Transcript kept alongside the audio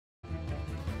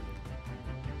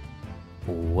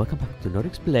Welcome back to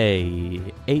Nordics Play,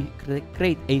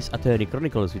 Great Ace Attorney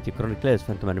Chronicles with your Chronicles,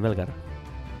 Phantom and Melgar.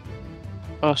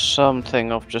 Or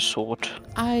something of the sort.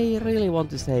 I really want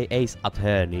to say Ace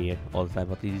Attorney all the time,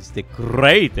 but it is the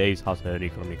Great Ace Attorney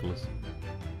Chronicles.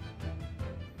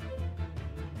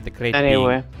 The Great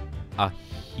Anyway. being a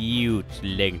huge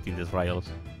length in the trials.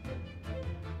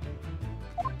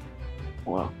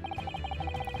 Well.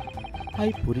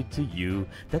 I put it to you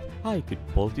that I could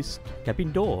bolt this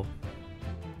cabin door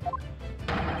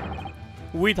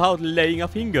without laying a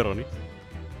finger on it.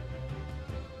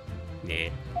 Nah.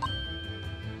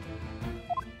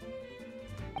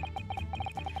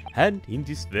 And in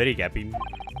this very cabin,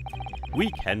 we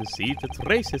can see the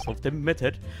traces of the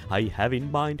method I have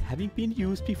in mind having been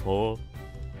used before.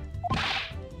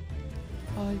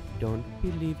 I don't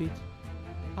believe it.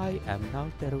 I am now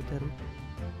Teru Teru.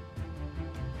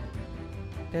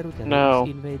 Teru Teru No. is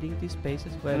invading this space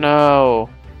as well. No.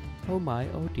 Oh my,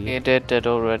 oh dear. He did that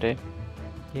already.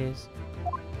 Yes.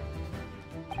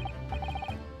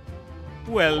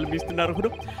 Well, Mr.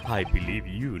 Naruhodo, I believe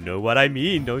you know what I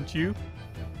mean, don't you?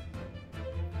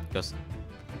 Because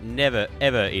never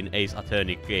ever in Ace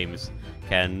Attorney games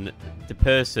can the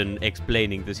person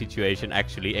explaining the situation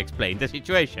actually explain the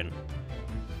situation.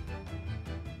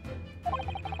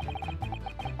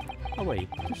 A way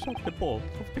to shut the bolt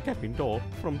of the cabin door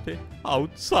from the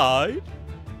outside?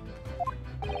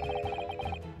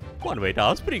 One way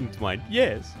does spring to mind,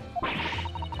 yes.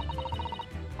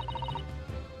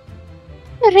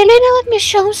 You really know what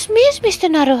missions means, Mr.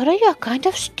 Naruhodo? You're kind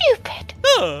of stupid.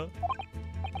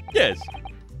 Yes.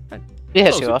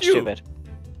 Yes, So you are should you. stupid.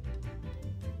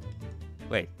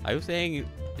 Wait, are you saying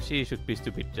she should be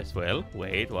stupid as well?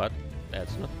 Wait, what?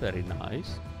 That's not very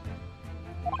nice.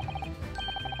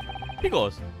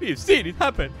 Because we've seen it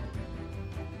happen.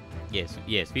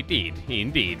 Yes, we did.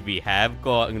 Indeed, we have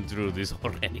gone through this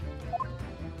already.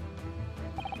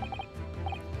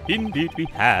 Indeed, we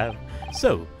have.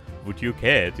 So, would you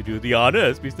care to do the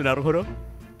honors, Mr. Naruhodo?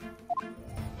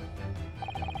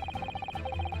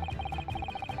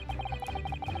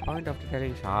 Point of the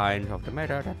telling signs of the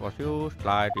method that was used,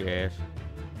 slide, yes.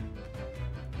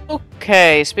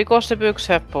 Okay, it's because the books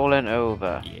have fallen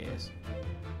over. Yes.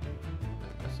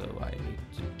 So I need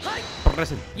to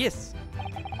present. Yes.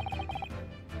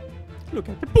 Look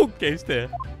at the bookcase there.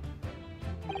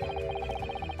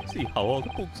 See how all the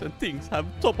books and things have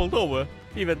toppled over.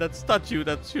 Even that statue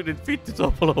that shouldn't fit to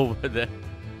topple over there.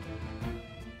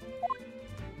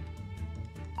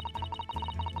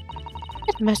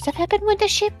 It must have happened when the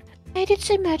ship made its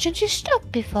emergency stop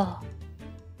before.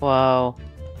 Wow.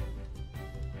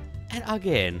 And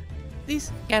again,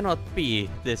 this cannot be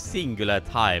the singular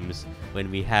times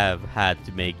when we have had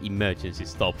to make emergency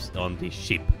stops on this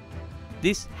ship.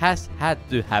 This has had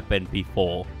to happen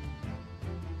before.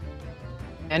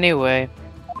 Anyway.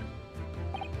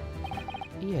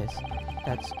 Yes,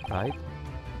 that's right.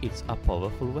 It's a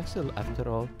powerful vessel after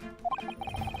all.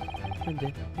 When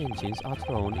the engines are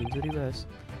thrown into reverse,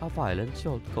 a violent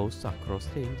jolt goes across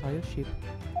the entire ship.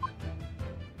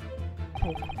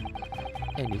 Oh.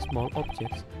 Any small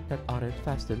objects that aren't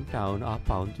fastened down are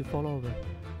bound to fall over.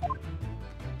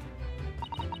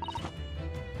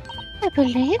 I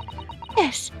believe,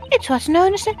 yes, it's what's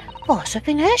known as the force of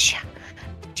inertia,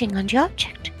 acting on the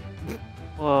object.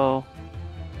 Whoa.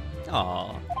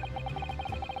 Ah.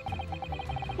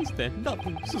 Is there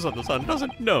nothing Susanoo-san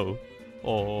doesn't know?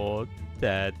 Or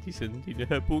that isn't in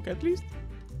her book at least?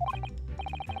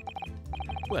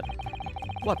 Well,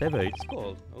 whatever it's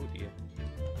called. Oh dear.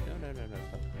 No,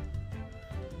 stop.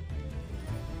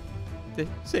 The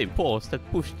same force that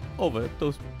pushed over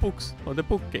those books on the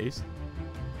bookcase.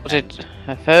 Was it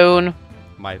a phone?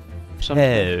 My Something.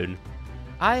 phone.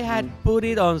 I had put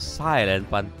it on silent,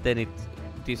 but then it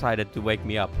decided to wake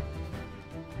me up.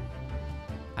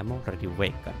 I'm already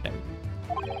awake, goddammit.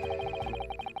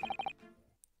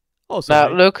 Also, Now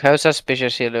look how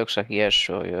suspicious he looks like. Yes,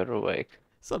 sure, you're awake.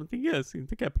 something else in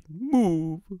the cabin.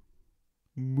 Move.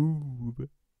 Move.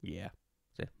 Yeah.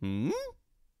 So,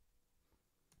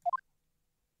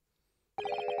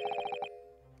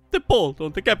 The bolt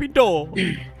on the cabin door.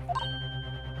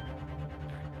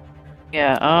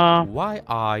 Yeah, Why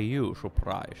are you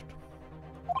surprised?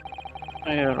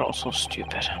 you're also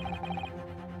stupid.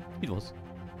 It was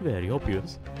very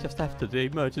obvious. Just after the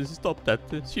emergency stop that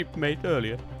the ship made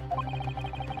earlier.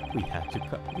 We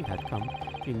had come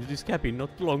into this cabin not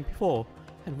long before,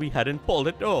 and we hadn't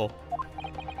bolted the door.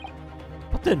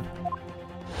 But then,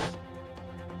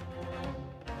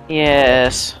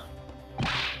 Yes.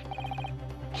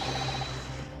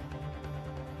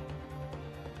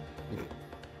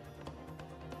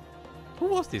 who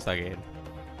was this again?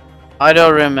 I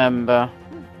don't remember.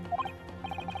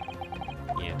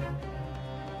 Yeah.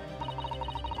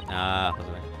 What's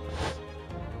the name?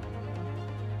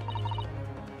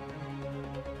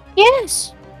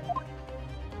 Yes.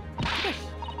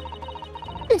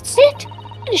 That's it.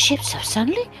 And the ship stopped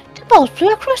suddenly. The bolt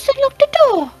flew across and locked the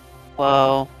door.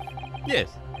 Wow. Yes.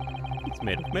 It's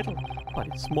made of metal, but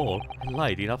it's small and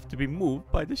light enough to be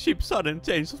moved by the ship's sudden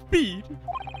change of speed.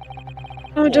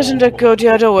 Oh, doesn't it go the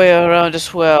other way around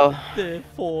as well? The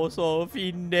force of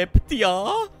ineptia? If you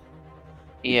want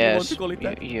to Yes. call it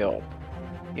that.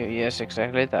 Yes,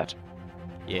 exactly that.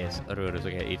 Yes,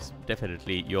 Ruurusuke, it's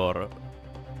definitely your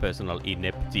personal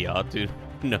ineptia to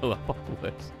know about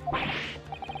words.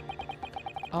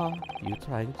 Are you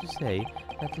trying to say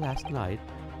that last night,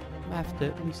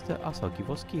 after Mr. Asogi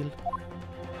was killed,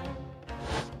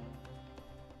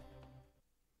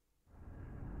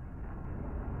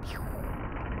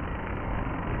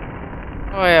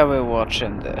 Why are we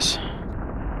watching this?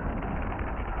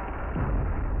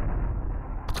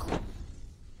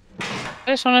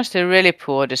 It's honestly really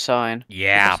poor design.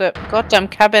 yeah, Because the goddamn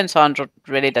cabins aren't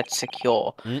really that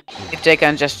secure. If they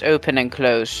can just open and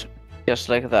close, just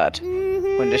like that,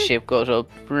 when the ship goes up.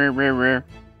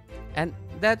 and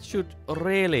that should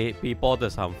really be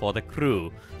bothersome for the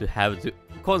crew to have to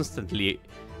constantly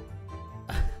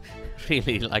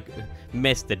really like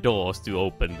mess the doors to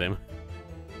open them.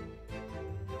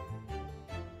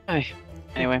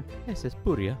 Anyway. SS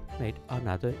Puria made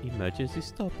another emergency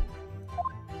stop.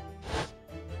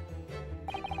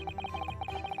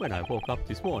 When I woke up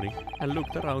this morning and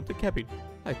looked around the cabin,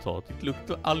 I thought it looked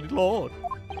a little odd.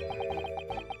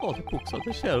 All the books on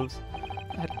the shelves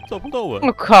had toppled over.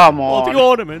 Oh, come All the on.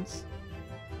 ornaments.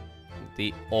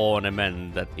 The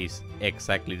ornament that is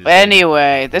exactly the same.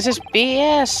 Anyway, this is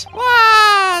BS.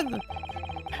 What?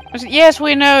 Yes,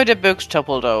 we know the books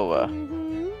toppled over.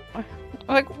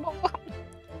 Like,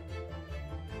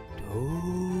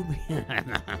 Doom.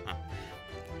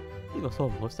 It was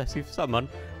almost as if someone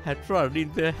had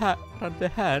run their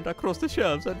hand across the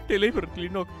shelves and deliberately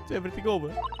knocked everything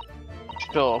over.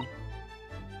 sure.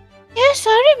 Yes,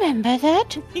 I remember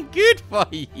that. Good for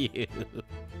you.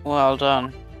 Well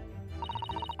done.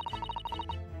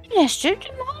 I stripped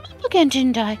them all up again,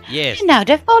 didn't I? Yes, And now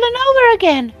they've fallen over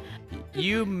again.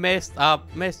 you messed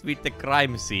with the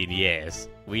crime scene, yes.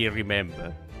 We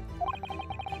remember.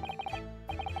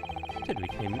 Then we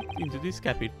came into this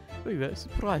cabin. We were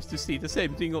surprised to see the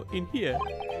same thing in here.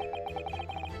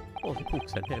 All the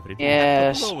books and everything had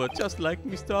Yes. toppled over, just like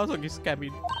Mr. Asogi's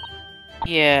cabin.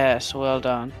 Yes, well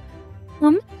done.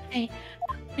 A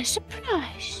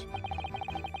surprise.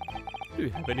 Do you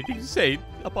have anything to say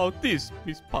about this,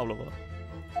 Miss Pavlova?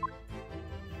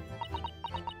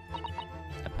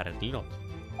 Apparently not.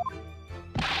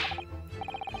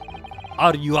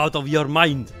 Are you out of your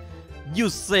mind? You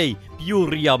say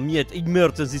Puria made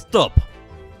emergency stop.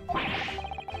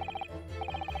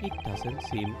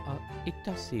 It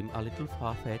does seem a little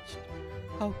far-fetched.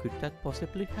 How could that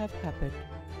possibly have happened?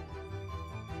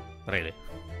 Really?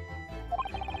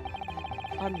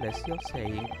 Unless you're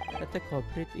saying that the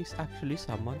culprit is actually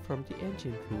someone from the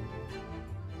engine room.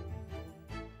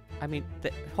 I mean,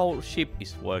 the whole ship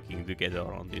is working together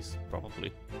on this,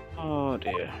 probably. Oh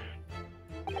dear.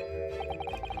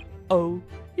 Oh,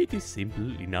 it is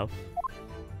simple enough.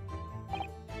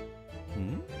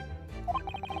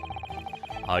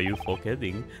 Are you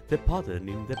forgetting the button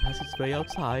in the passageway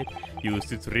outside used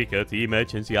to trigger the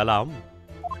emergency alarm?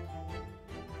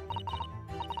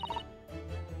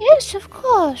 Yes, of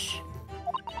course.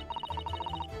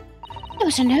 There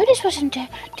was a notice, wasn't there,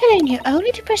 telling you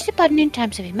only to press the button in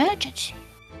times of emergency.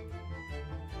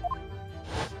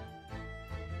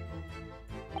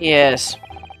 Yes.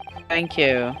 Thank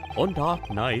you. On dark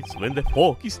nights when the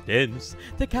fog is dense,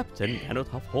 the captain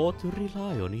cannot afford to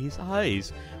rely on his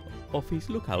eyes of his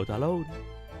lookout alone.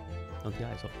 On the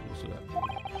eyes of his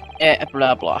lookout.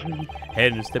 Blah blah.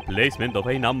 Hence the placement of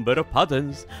a number of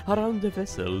buttons around the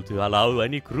vessel to allow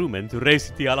any crewman to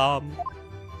raise the alarm.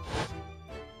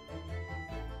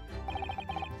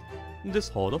 The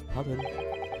sort of button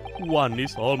one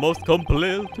is almost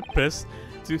compelled to press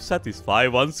to satisfy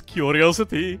one's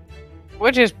curiosity.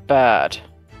 Which is bad.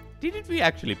 Didn't we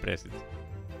actually press it?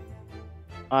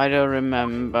 I don't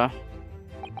remember.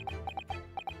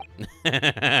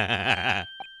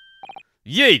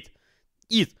 Yet!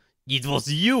 It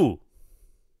was you!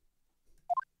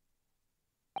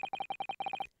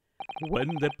 When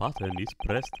the button is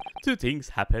pressed, two things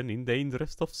happen in the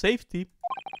interest of safety.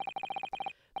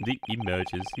 The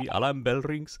emergency alarm bell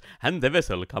rings and the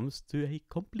vessel comes to a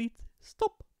complete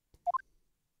stop.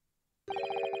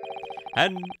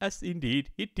 And as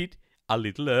indeed it did a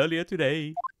little earlier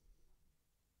today.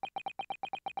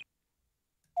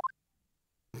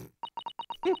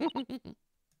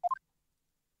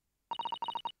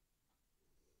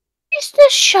 Mr.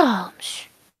 Sholmes.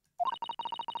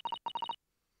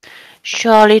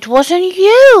 Surely it wasn't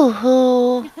you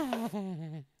who...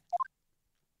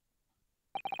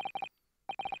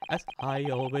 As I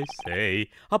always say,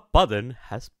 a button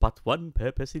has but one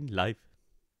purpose in life.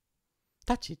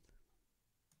 Touch it.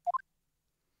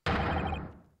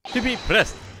 To be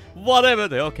pressed, whatever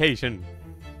the occasion.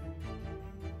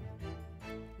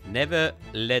 Never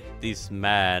let this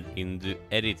man into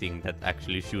anything that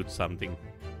actually shoots something.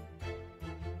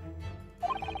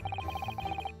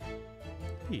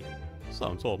 He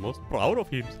sounds almost proud of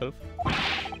himself.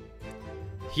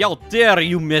 How dare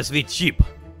you mess with sheep!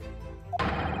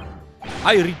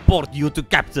 I report you to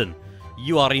Captain.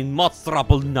 You are in much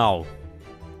trouble now.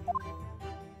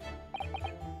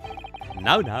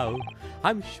 Now,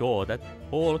 I'm sure that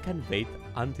all can wait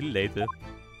until later.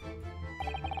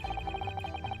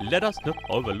 Let us not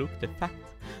overlook the fact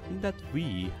that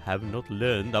we have not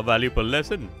learned a valuable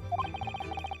lesson.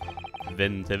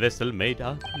 When the vessel made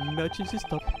a emergency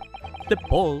stop, the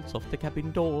bolts of the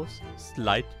cabin doors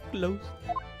slide closed.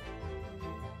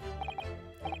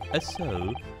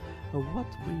 So, what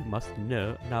we must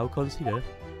now consider.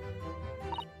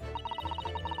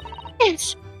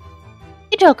 Yes.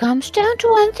 It all comes down to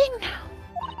one thing now.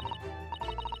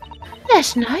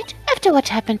 Last night, after what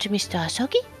happened to Mr.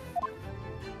 Asogi,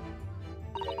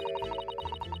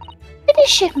 did the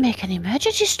ship make an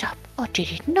emergency stop, or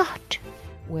did it not?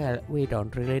 Well, we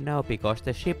don't really know because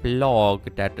the ship log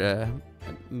that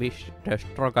Mr.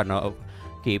 Stroganov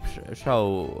keeps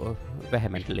so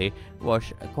vehemently was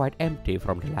quite empty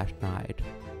from the last night.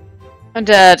 And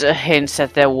that hints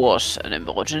that there was an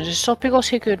emergency stop because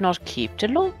he could not keep the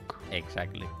log.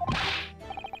 Exactly.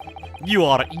 You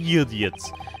are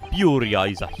idiots!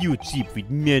 Puria is a huge ship with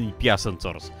many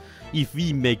passengers. If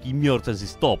we make emergency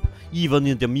stop, even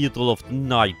in the middle of the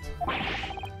night,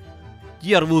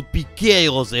 there would be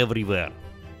chaos everywhere.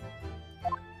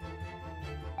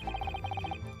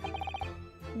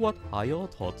 What are your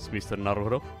thoughts, Mr.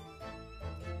 Naruto?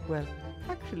 Well,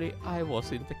 actually, I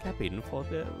was in the cabin for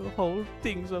the whole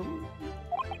thing, so...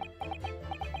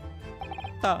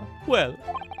 well...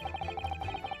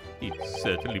 It's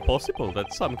certainly possible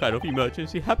that some kind of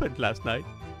emergency happened last night.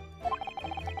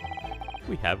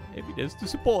 We have evidence to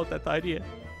support that idea.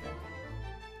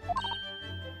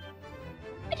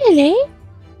 Really?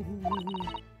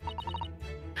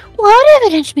 What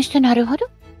evidence, Mr. Naruhodo?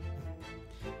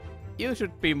 You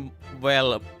should be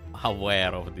well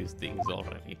aware of these things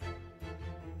already.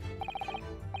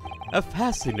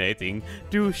 Fascinating.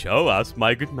 Do show us,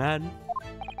 my good man.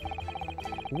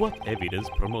 What evidence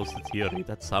promotes the theory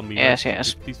that some Yes.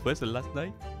 hit this vessel last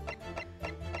night?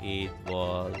 It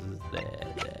was the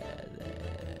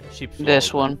ship's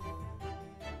This log. one.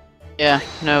 Yeah,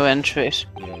 no entries.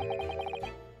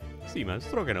 Seaman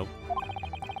Stroganov.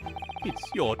 It's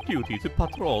your duty to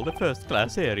patrol the first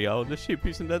class area on the ship,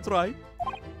 isn't that right?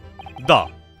 Da.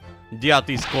 That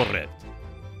is correct.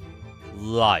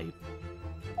 Live.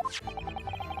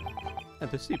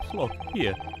 And the ship's log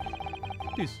here.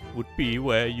 This would be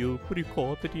where you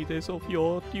record the details of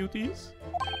your duties?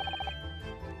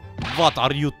 What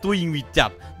are you doing with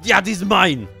that? That is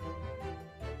mine!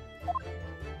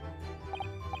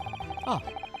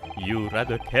 You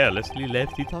rather carelessly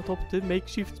left it out of the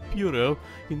makeshift bureau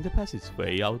in the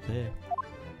passageway out there.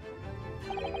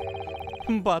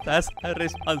 But as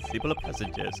responsible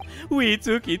passengers, we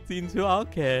took it into our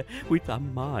care with a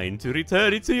mind to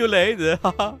return it to you later.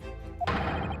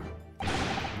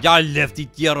 I left it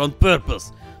here on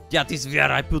purpose. That is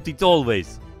where I put it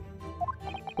always.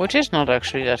 Which is not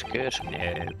actually that good.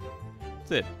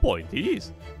 The point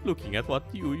is, looking at what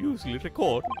you usually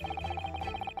record,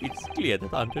 it's clear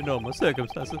that under normal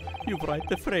circumstances, you write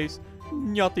the phrase,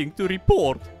 "nothing to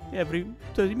report," every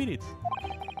 30 minutes.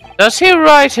 Does he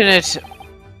write in it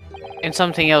in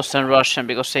something else than Russian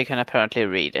because they can apparently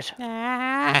read it?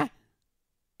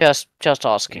 Just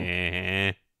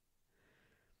asking.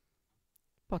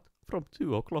 But from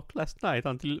 2 o'clock last night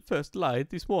until first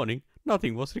light this morning,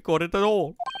 nothing was recorded at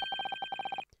all.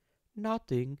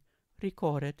 Nothing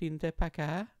recorded in the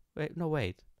packet?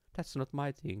 Wait, that's not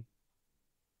my thing.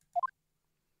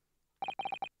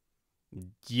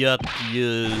 Yeah,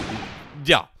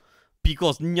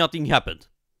 because nothing happened.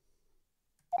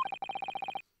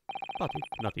 But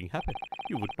if nothing happened,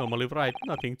 you would normally write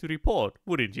nothing to report,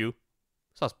 wouldn't you?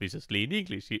 Suspiciously in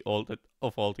English,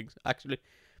 of all things. Actually,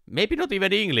 maybe not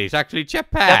even English, actually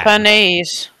Japanese.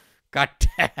 Japanese. God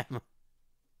damn.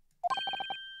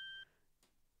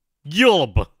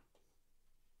 Yulb!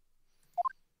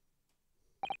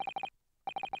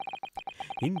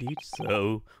 Indeed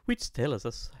so, which tells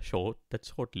us that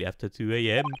shortly after 2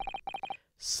 a.m.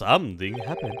 something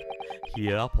happened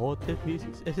here aboard the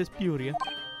SS Buria.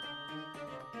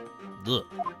 Ugh.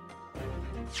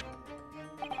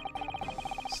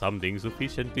 Something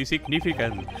sufficiently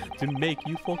significant to make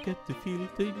you forget to fill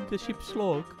the ship's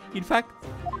log. In fact,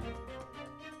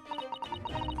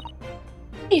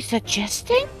 Are you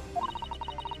suggesting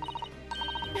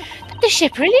that the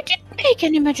ship really did make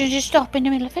an emergency stop in the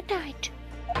middle of the night?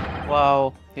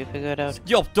 Wow, you figured out.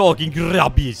 stop talking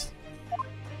rubbish!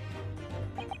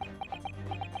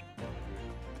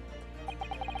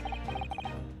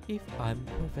 If I'm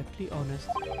perfectly honest,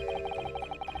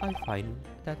 I find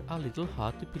that a little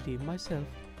hard to believe myself.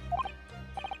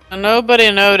 Nobody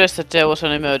noticed that there was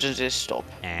an emergency stop.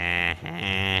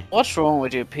 Uh-huh. What's wrong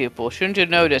with you people? Shouldn't you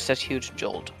notice that huge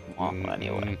jolt? Well,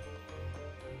 anyway.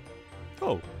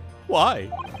 Oh, why?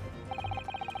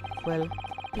 Well,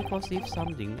 because if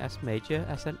something as major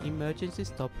as an emergency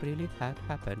stop really had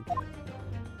happened,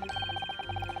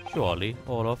 surely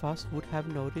all of us would have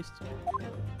noticed.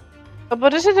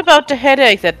 But is it about the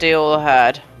headache that they all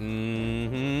had?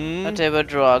 Mm-hmm. That they were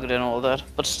drugged and all that.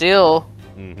 But still.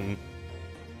 Mm-hmm.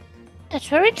 That's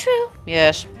very true.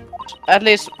 Yes. At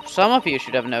least some of you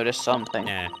should have noticed something.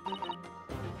 Yeah.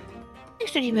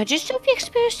 Thanks to the emergency stop we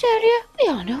experienced earlier, we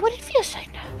all know what it feels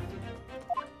like now.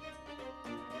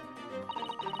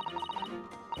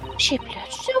 The ship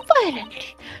lurched so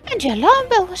violently, and the alarm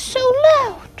bell was so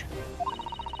loud.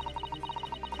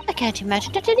 I can't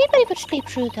imagine that anybody would sleep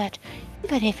through that,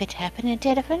 even if it happened in the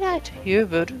dead of the night. You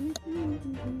would.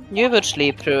 You would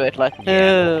sleep through it like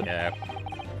Yeah.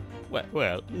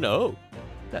 Well, no.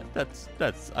 That's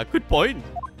a good point.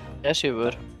 Yes, you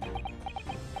would. ...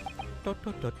 What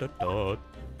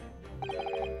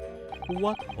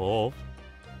of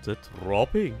the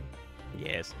dropping?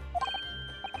 Yes.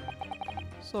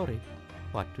 Sorry,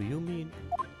 what do you mean?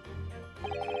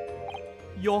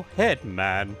 Your head,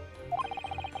 man.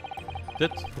 The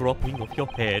dropping of your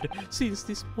head since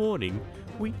this morning.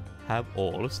 We have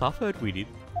all suffered with it.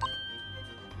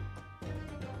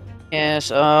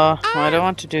 Yes, I don't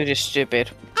want to do this stupid.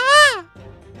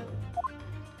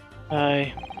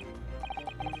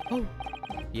 Oh,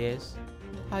 yes.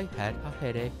 I had a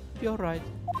headache. You're right.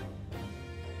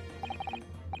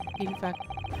 In fact,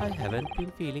 I haven't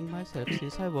been feeling myself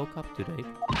since I woke up today.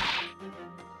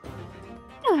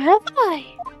 Nor have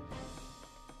I.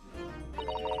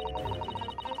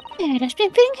 My head has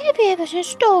been feeling heavy ever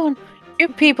since dawn. You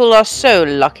people are so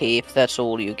lucky if that's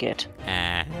all you get.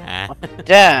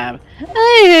 Damn.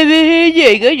 I have a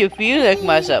headache. I just feel like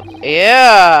myself.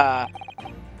 Yeah.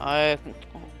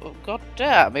 God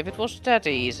damn, if it was that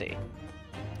easy.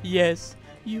 Yes,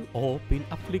 you all been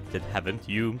afflicted, haven't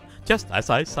you? Just as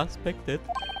I suspected.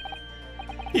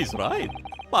 He's right.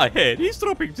 My head is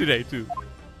dropping today too.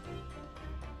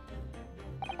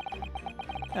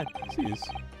 And since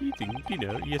eating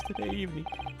dinner yesterday evening,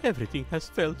 everything has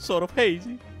felt sort of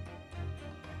hazy.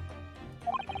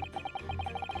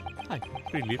 I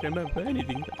don't really remember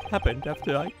anything that happened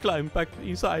after I climbed back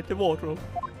inside the wardrobe.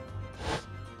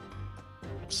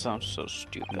 That sounds so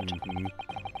stupid. Mm-hmm.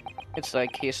 It's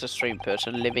like he's a strange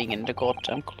person living in the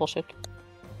goddamn closet.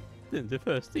 Then the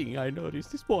first thing I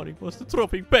noticed this morning was the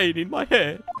throbbing pain in my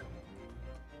head.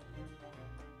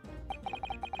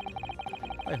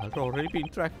 I had already been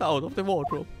dragged out of the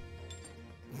wardrobe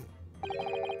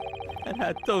and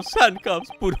had those handcuffs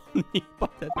put on me by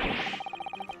that.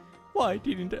 Why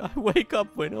didn't I wake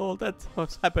up when all that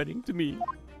was happening to me?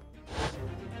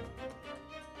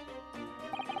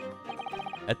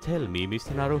 Tell me,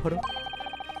 Mr. Naruhodo,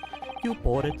 you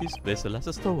boarded this vessel as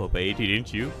a stowaway,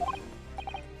 didn't you?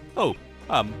 Oh,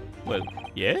 well,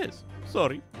 yes,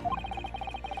 sorry.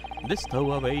 The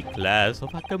stowaway class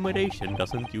of accommodation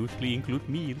doesn't usually include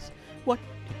meals. What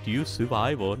did you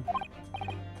survive on?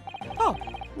 Oh,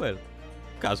 well,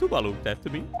 Kazuma looked after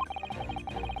me.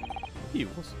 He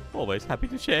was always happy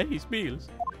to share his meals.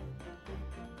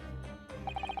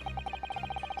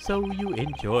 So you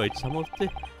enjoyed some of the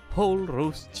whole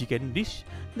roast chicken dish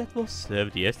that was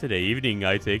served yesterday evening,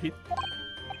 I take it?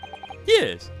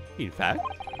 Yes, in fact,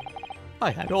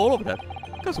 I had all of that.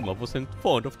 Kazuma wasn't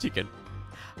fond of chicken.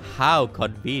 How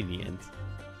convenient.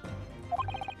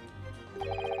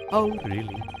 Oh,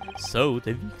 really? So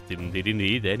the victim didn't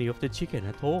eat any of the chicken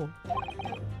at all?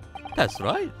 That's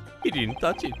right, he didn't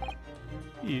touch it.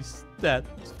 Is that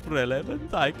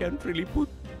relevant? I can't really put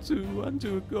 2 and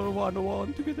 2 go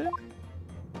 1 together.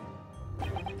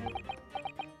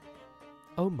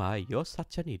 Oh my, you're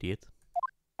such an idiot.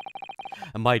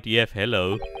 my dear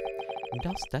fellow.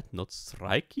 Does that not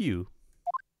strike you?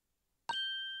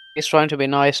 He's trying to be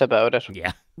nice about it.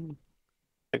 Yeah.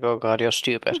 Like, oh god, you're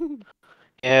stupid.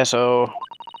 Yeah, so...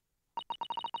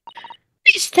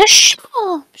 Mr.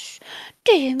 Shams,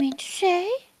 do you mean to say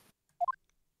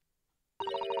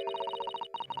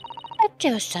that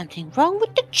there was something wrong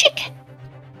with the chicken?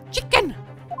 Chicken!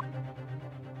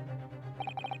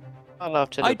 I'll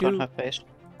have to I look on do. her face.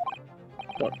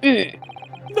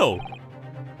 No.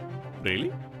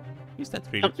 Really? Is that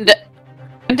really?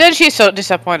 And then she's so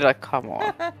disappointed, like, come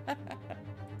on.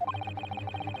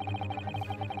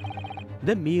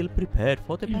 The meal prepared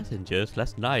for the passengers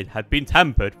last night had been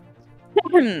tampered.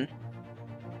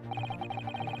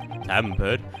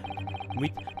 Tampered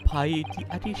with by the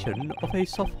addition of a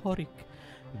sulfuric,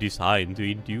 designed to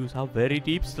induce a very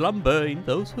deep slumber in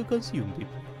those who consumed it.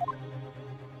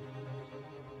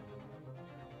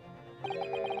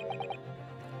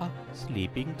 A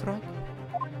sleeping drug?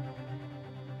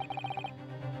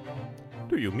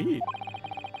 Do you mean?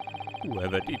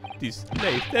 Whoever did this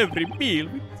laced every meal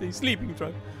with a sleeping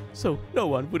drug, so no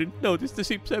one wouldn't notice the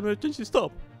ship's emergency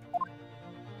stop.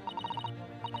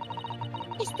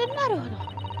 Mr. Naruto.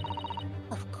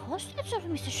 Of course, that's what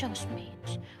Mr. Shams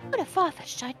means. What a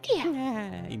far-fetched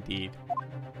idea. Indeed.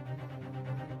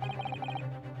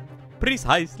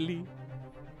 Precisely.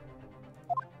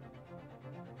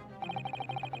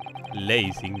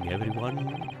 Lacing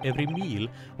every meal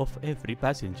of every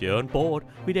passenger on board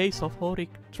with a sulfuric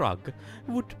drug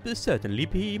would certainly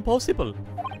be impossible.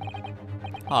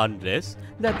 Unless,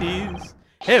 that is,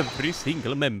 every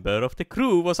single member of the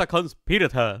crew was a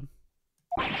conspirator.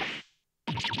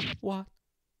 What?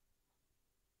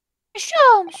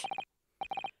 Shams!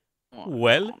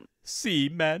 Well,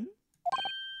 seaman.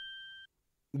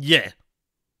 Yeah.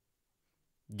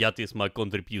 That is my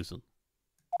contribution.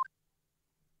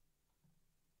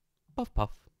 Puff puff.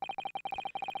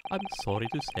 I'm sorry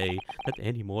to say that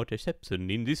any more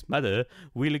deception in this matter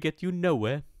will get you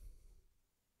nowhere.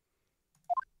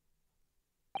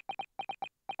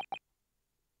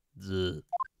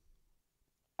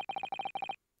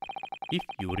 If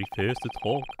you refuse to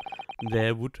talk,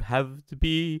 there would have to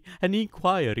be an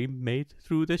inquiry made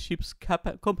through the ship's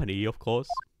company, of course.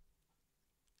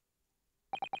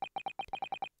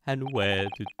 And were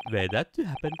that to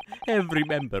happen, every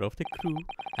member of the crew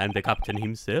and the captain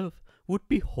himself would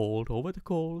be hauled over the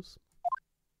coals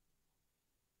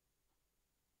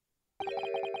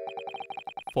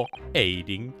for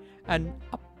aiding and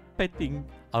abetting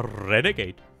a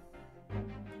renegade.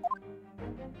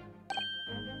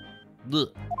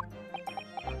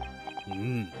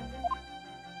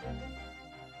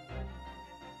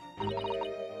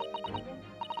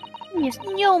 Yes,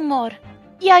 no more.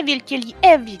 I will tell you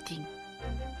everything.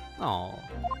 Oh.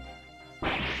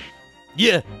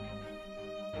 Yeah.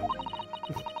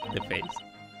 The face.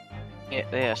 Yeah,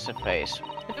 there's the face.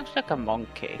 It looks like a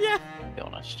monkey. Yeah. To be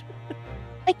honest.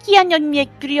 I cannot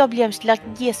make problems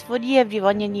like this for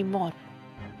everyone anymore.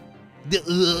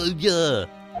 Yeah.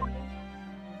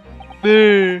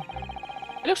 It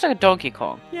looks like a Donkey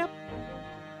Kong. Yep.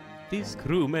 These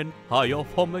crewmen are your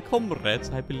former comrades,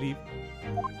 I believe.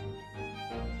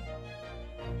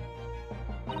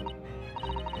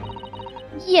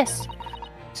 Yes.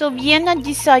 So Vienna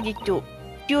decided to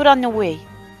run away.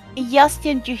 I asked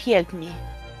them to help me.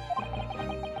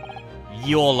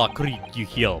 You all agreed to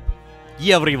help.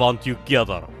 Everyone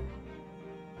together.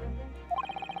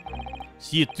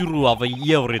 See through of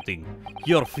everything.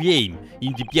 Your fame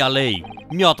in the ballet,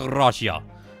 not Russia.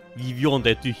 We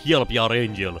wanted to help your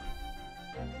angel.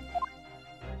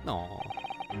 No.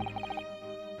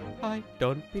 I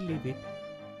don't believe it.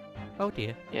 Oh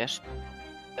dear. Yes.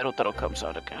 Erutaro comes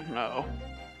out again. No.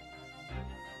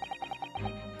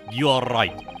 You are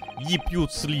right. You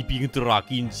put sleeping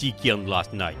drug in chicken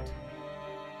last night.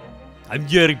 I'm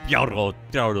very proud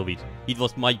of it. It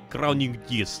was my crowning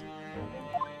kiss.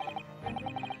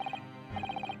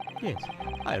 Yes,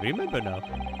 I remember now.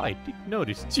 I did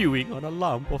notice chewing on a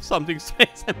lump of something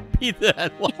strange and bitter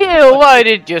at one Ew, point. why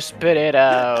did you spit it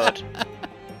out?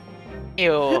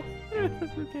 Ew.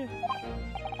 Okay.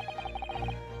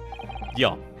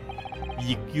 Yeah,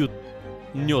 you could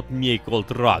not make all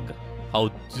drug. How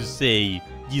to say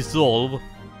dissolve?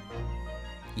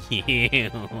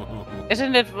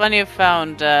 Isn't it when you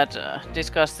found that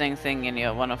disgusting thing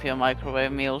in one of your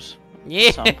microwave meals?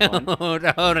 Yeah, Some point.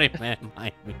 don't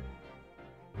remind me.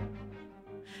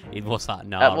 It was an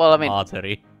well, I mean-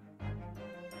 artery.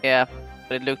 Yeah,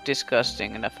 but it looked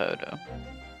disgusting in a photo.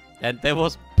 And there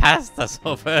was pasta,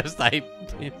 so first I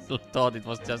thought it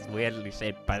was just weirdly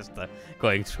shaped pasta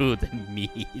going through the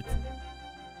meat.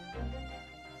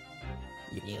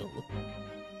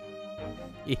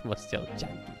 It was so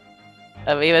chunky.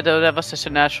 Even though that was just a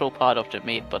natural part of the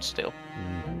meat, but still.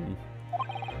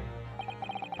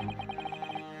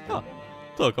 Oh,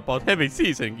 talk about heavy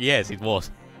seasoning. Yes, it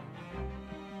was.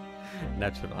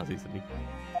 Natural seasoning.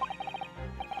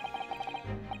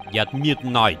 At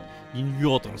midnight, in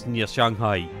waters near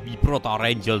Shanghai, we brought our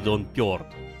angels on board.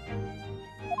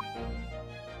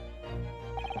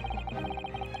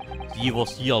 He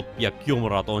was helped a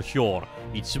comrade on shore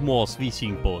with small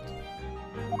fishing boat.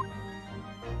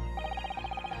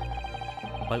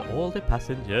 While all the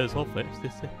passengers of the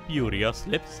Furia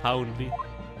slept soundly.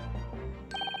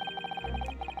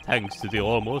 Thanks to the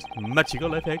almost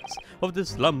magical effects of the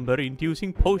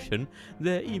slumber-inducing potion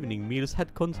the evening meals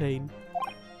had contained.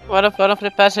 What if one of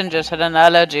the passengers had an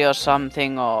allergy or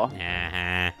something, or...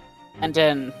 And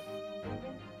then...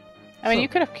 I mean, So- you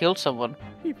could have killed someone,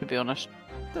 to be honest.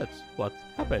 That's what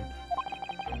happened.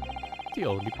 The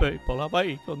only people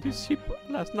awake on this ship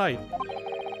last night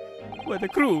were the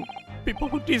crew, people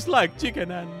who disliked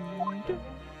chicken, and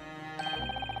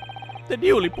the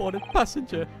newly boarded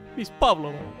passenger, Miss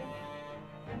Pavlova.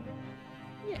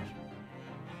 Yes.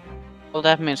 Well,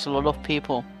 that means a lot of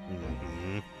people.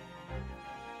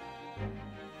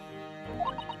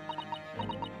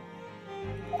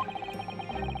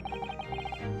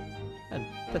 And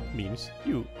that means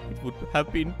it would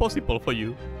have been possible for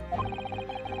you.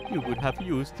 You would have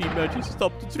used the emergency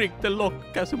stop to trick the lock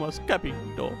Kazuma's cabin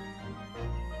door.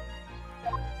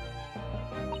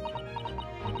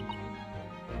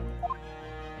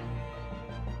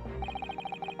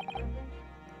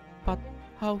 But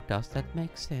how does that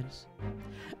make sense?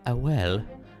 Well,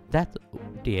 that,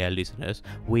 dear listeners,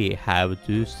 we have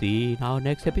to see in our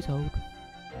next episode.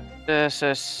 This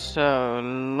is so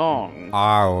long.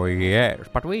 Oh yes,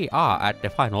 but we are at the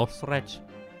final stretch.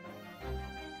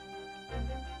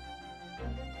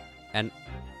 And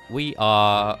we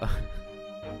are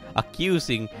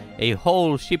accusing a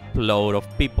whole shipload of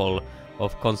people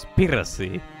of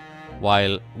conspiracy,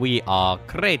 while we are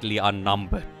greatly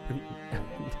unnumbered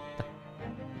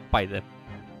by them.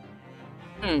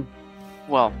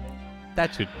 Well,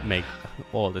 That should make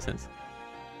all the sense.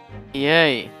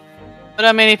 yay. But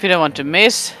I mean, if you don't want to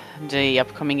miss the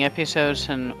upcoming episodes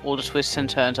and all the twists and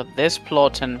turns of this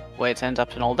plot and where it ends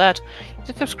up and all that,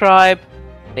 just subscribe,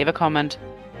 leave a comment,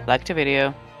 like the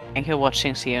video. Thank you for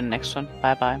watching. See you in the next one.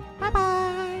 Bye bye. Bye bye.